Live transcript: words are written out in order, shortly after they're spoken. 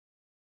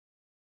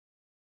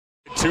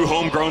Two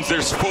homegrowns,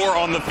 there's 4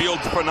 on the field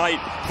tonight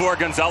for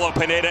Gonzalo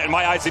Pineda, and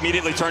my eyes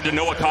immediately turned to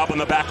Noah Cobb on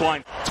the back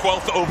line.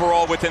 12th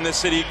overall within the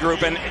City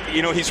group, and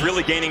you know, he's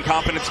really gaining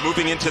confidence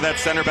moving into that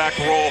center back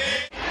role.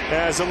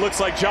 As it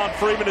looks like John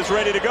Freeman is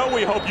ready to go,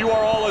 we hope you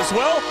are all as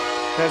well.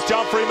 As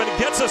John Freeman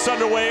gets us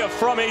underway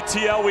from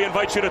ATL, we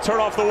invite you to turn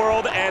off the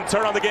world and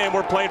turn on the game.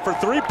 We're playing for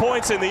 3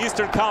 points in the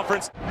Eastern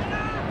Conference.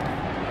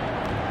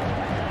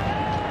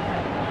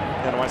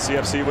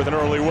 NYCFC with an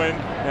early win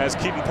as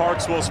Keaton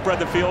Parks will spread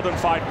the field and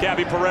find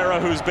Gabby Pereira,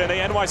 who's been a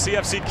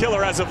NYCFC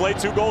killer as of late,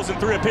 2 goals in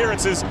 3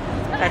 appearances.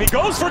 And he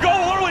goes for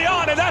goal early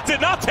on, and that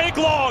did not take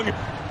long.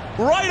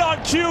 Right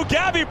on cue,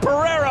 Gabby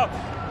Pereira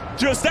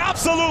just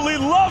absolutely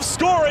loves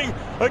scoring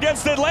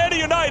against Atlanta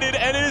United,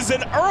 and it is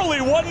an early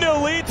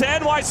 1-0 lead to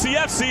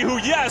NYCFC, who,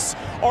 yes,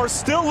 are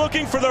still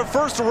looking for their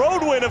first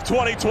road win of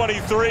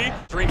 2023.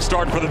 Dream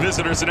start for the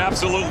visitors, an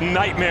absolute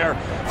nightmare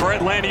for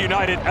Atlanta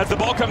United. As the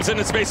ball comes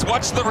into space,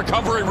 watch the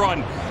recovery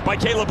run by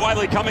Caleb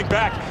Wiley coming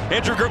back.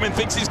 Andrew Goodman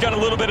thinks he's got a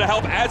little bit of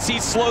help as he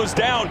slows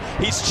down.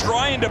 He's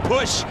trying to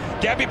push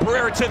Gabby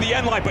Pereira to the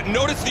end line, but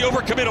notice the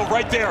overcommittal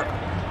right there.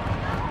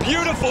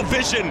 Beautiful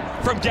vision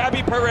from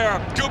Gabby Pereira.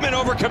 Goodman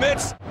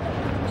overcommits.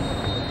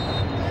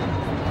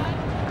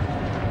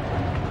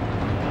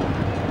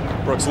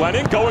 Brooks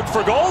Lennon going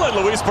for goal, and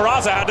Luis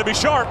Barraza had to be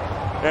sharp.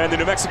 And the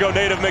New Mexico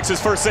native makes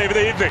his first save of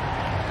the evening.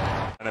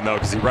 And though,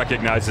 because he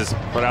recognizes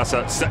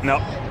Barraza setting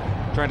up,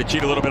 trying to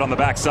cheat a little bit on the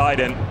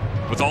backside, and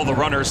with all the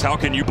runners, how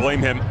can you blame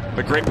him?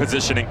 But great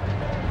positioning.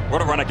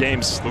 What a run of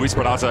games Luis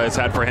Barraza has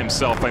had for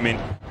himself. I mean,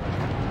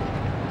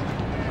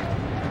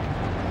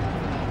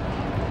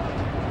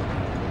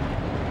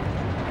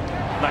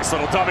 nice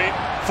little dummy.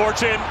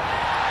 Fortune.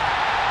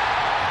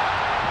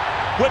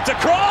 Whipped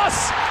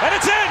across, and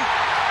it's in!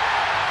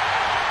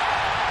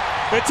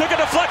 It took a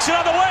deflection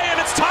on the way, and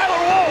it's Tyler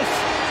Wolff.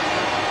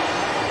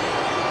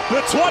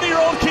 The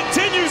 20-year-old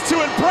continues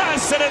to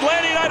impress, and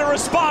Atlanta United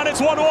respond.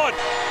 It's 1-1.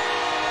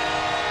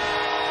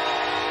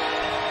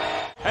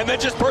 And then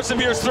just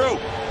perseveres through.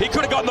 He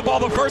could have gotten the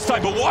ball the first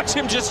time, but watch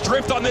him just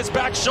drift on this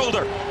back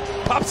shoulder.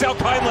 Pops out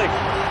kindly.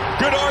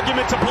 Good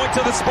argument to point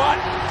to the spot.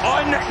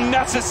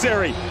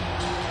 Unnecessary.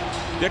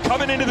 They're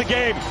coming into the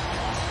game.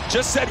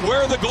 Just said,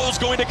 where are the goals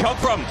going to come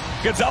from?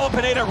 Gonzalo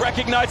Pineda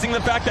recognizing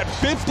the fact that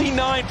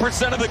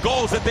 59% of the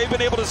goals that they've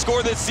been able to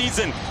score this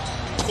season,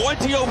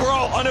 20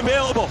 overall,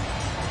 unavailable.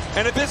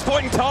 And at this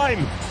point in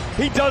time,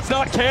 he does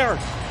not care.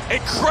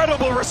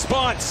 Incredible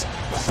response.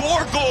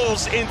 4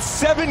 goals in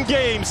 7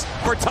 games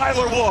for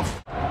Tyler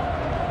Wolff.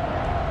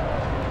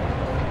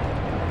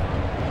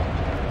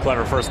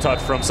 Clever first touch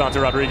from Santi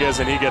Rodriguez,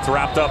 and he gets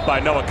wrapped up by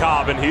Noah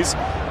Cobb, and he's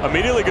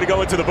immediately going to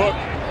go into the book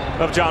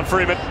of John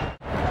Freeman.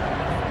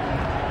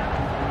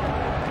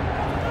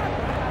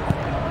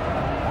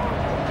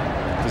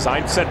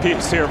 Designed set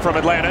piece here from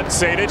Atlanta.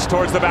 Sadich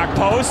towards the back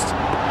post,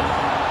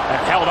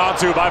 and held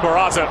onto by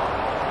Barraza.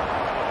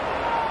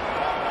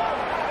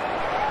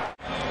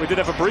 We did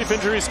have a brief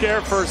injury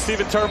scare for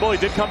Stephen Turnbull. He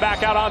did come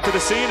back out onto the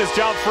scene as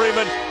John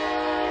Freeman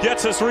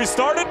gets us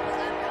restarted.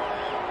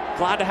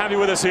 Glad to have you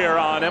with us here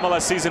on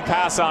MLS Season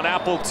Pass on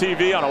Apple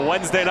TV on a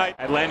Wednesday night.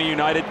 Atlanta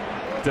United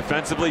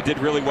defensively did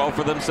really well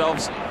for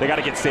themselves. They got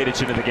to get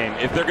Sadich into the game.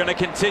 If they're going to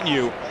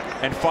continue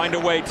and find a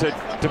way to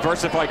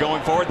diversify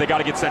going forward, they got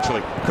to get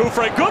centrally.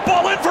 Kufre, good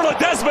ball in for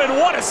Ledesma.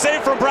 What a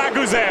save from Brad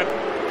Guzan.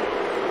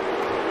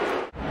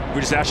 We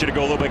just asked you to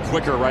go a little bit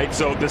quicker, right?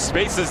 So the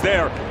space is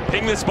there.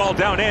 Ping this ball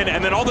down in,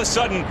 and then all of a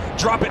sudden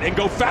drop it and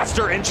go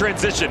faster in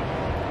transition.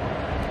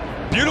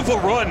 Beautiful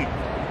run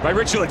by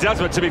Richie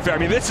Ledesma, to be fair. I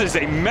mean, this is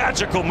a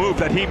magical move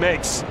that he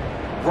makes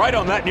right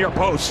on that near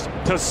post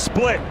to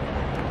split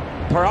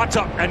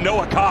Parata and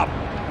Noah Cobb.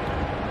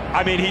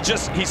 I mean,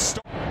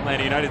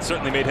 Atlanta United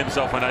certainly made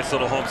himself a nice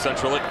little home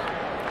centrally.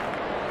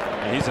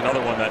 And he's another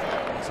one that,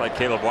 it's like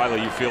Caleb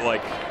Wiley, you feel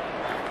like.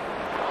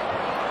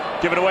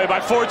 Given away by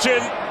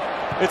Fortune.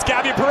 It's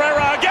Gabby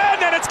Pereira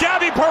again, and it's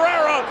Gabby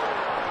Pereira,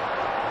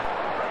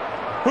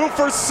 who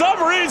for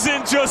some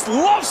reason just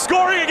loves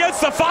scoring against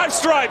the 5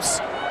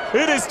 stripes.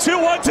 It is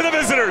 2-1 to the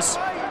visitors.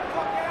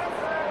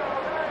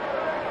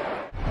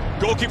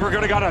 Goalkeeper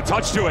could have got a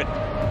touch to it.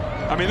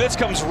 I mean, this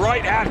comes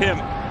right at him.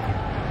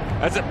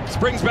 As it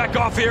springs back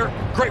off here,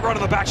 great run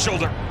on the back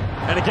shoulder.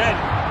 And again,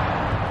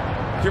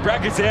 if you're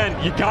Brad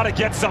Guzan, you gotta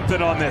get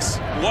something on this.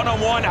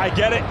 One-on-one, I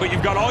get it, but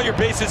you've got all your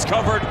bases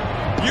covered.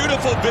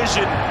 Beautiful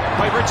vision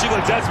by Richie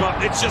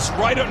Ledesma. It's just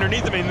right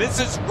underneath him. I mean, this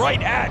is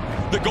right at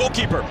the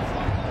goalkeeper.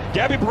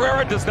 Gabby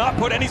Pereira does not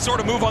put any sort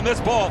of move on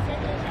this ball.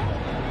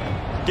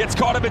 Gets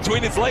caught in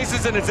between his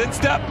laces and his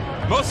instep.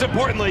 Most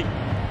importantly,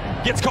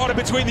 gets caught in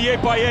between the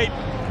 8x8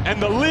 and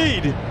the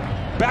lead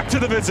back to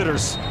the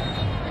visitors.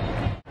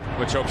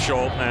 With Chope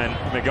Scholl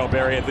and Miguel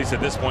Berry, at least at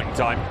this point in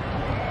time.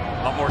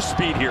 A lot more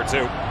speed here,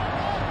 too.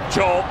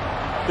 Joel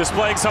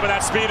displaying some of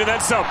that speed and then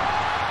some.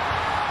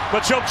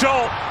 But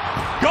Joel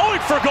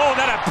going for goal, and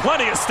that had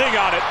plenty of sting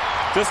on it.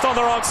 Just on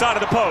the wrong side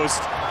of the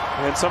post.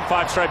 And some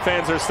 5 stripe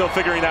fans are still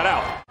figuring that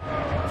out.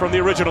 From the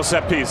original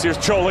set piece, here's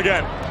Joel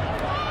again.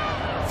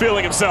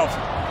 Feeling himself.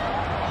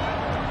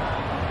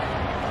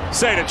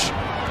 Sejdic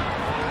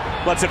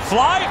lets it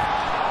fly.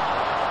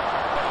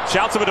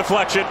 Shouts of a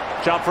deflection.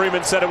 John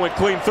Freeman said it went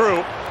clean through,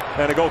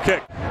 and a goal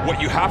kick.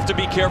 What you have to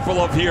be careful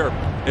of here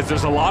is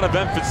there's a lot of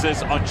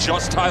emphasis on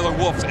just Tyler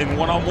Wolff in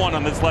one-on-one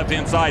on this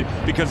left-hand side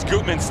because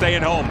Gutman's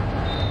staying home.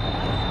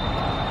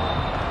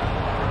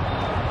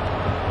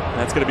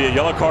 That's going to be a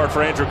yellow card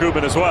for Andrew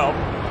Gutman as well.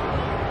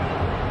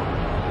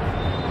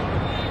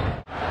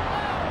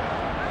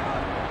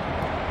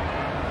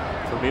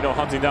 Firmino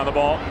hunting down the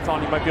ball.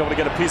 Thought he might be able to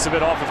get a piece of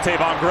it off of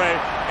Tavon Gray.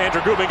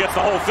 Andrew Gutman gets the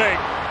whole thing.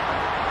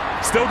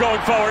 Still going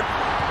forward.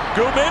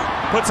 Gutman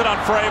puts it on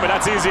frame, and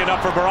that's easy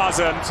enough for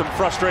Barraza and some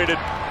frustrated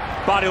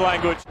body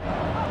language.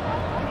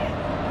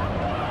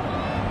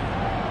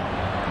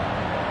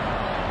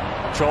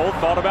 Chol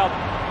thought about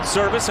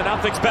service and now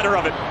thinks better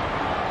of it.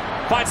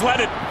 Finds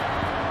Lennon.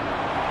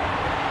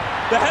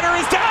 The header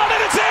is down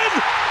and it's in!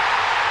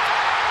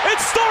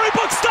 It's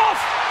storybook stuff!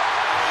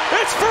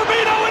 It's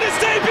Firmino in his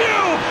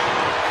debut!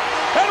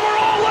 And we're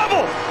all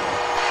level!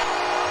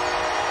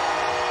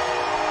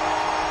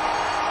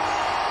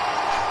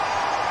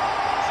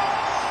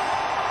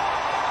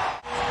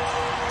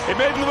 He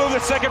made the move the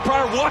second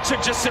prior. Watch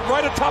him just sit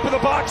right on top of the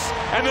box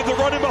and then the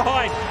run in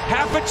behind.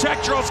 Half a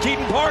check draws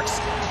Keaton Parks.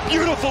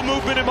 Beautiful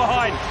movement in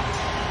behind.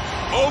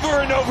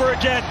 Over and over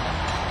again.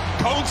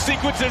 Cone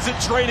sequences in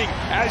training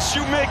as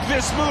you make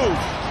this move.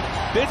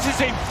 This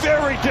is a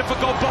very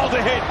difficult ball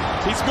to hit.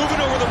 He's moving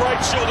over the right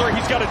shoulder.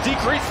 He's got to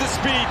decrease the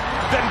speed,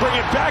 then bring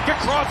it back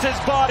across his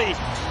body.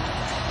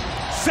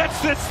 Sets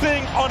this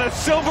thing on a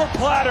silver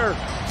platter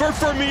for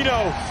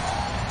Firmino.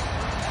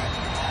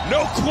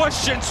 No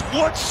questions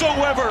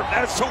whatsoever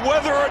as to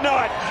whether or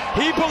not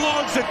he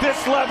belongs at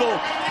this level.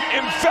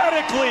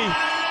 Emphatically.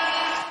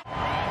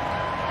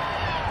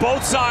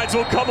 Both sides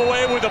will come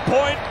away with a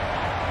point.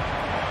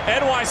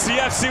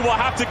 NYCFC will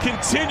have to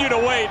continue to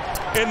wait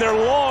in their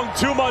long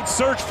 2-month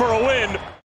search for a win.